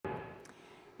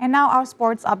And now our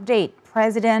sports update.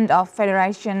 President of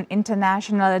Federation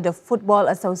International de Football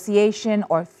Association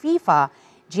or FIFA,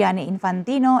 Gianni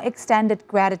Infantino, extended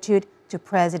gratitude to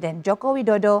President Joko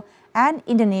Widodo and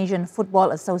Indonesian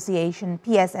Football Association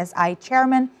PSSI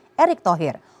Chairman Erick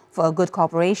Thohir for a good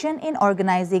cooperation in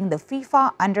organizing the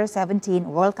FIFA Under-17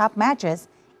 World Cup matches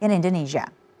in Indonesia.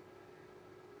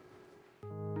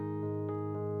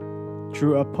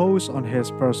 Through a post on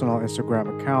his personal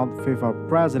Instagram account, FIFA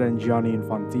President Gianni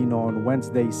Infantino on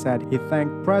Wednesday said he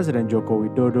thanked President Joko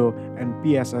Widodo and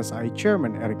PSSI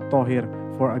Chairman Erick Thohir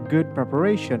for a good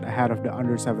preparation ahead of the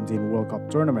Under-17 World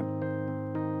Cup tournament.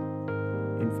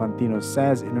 Infantino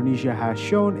says Indonesia has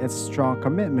shown its strong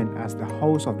commitment as the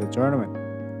host of the tournament.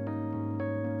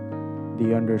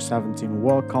 The Under-17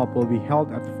 World Cup will be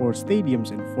held at 4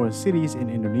 stadiums in 4 cities in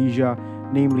Indonesia,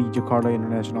 namely Jakarta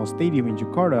International Stadium in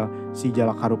Jakarta,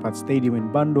 Sijalak Harupat Stadium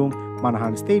in Bandung,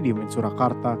 Manahan Stadium in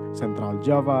Surakarta, Central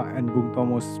Java, and Bung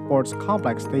Tomo Sports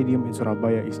Complex Stadium in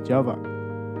Surabaya, East Java.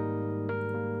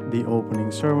 The opening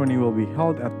ceremony will be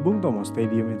held at Bung Tomo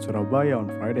Stadium in Surabaya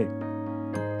on Friday.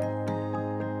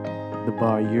 The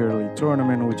bi-yearly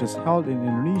tournament, which is held in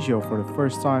Indonesia for the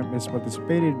first time, is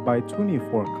participated by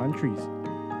 24 countries.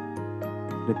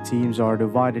 The teams are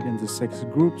divided into 6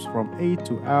 groups from A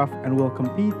to F and will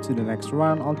compete to the next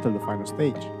round until the final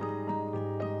stage.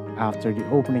 After the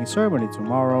opening ceremony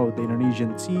tomorrow, the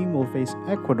Indonesian team will face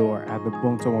Ecuador at the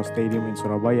Bung Tomo Stadium in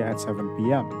Surabaya at 7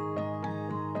 p.m.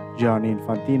 Gianni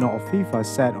Infantino of FIFA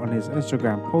said on his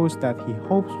Instagram post that he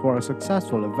hopes for a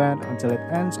successful event until it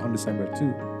ends on December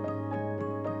 2.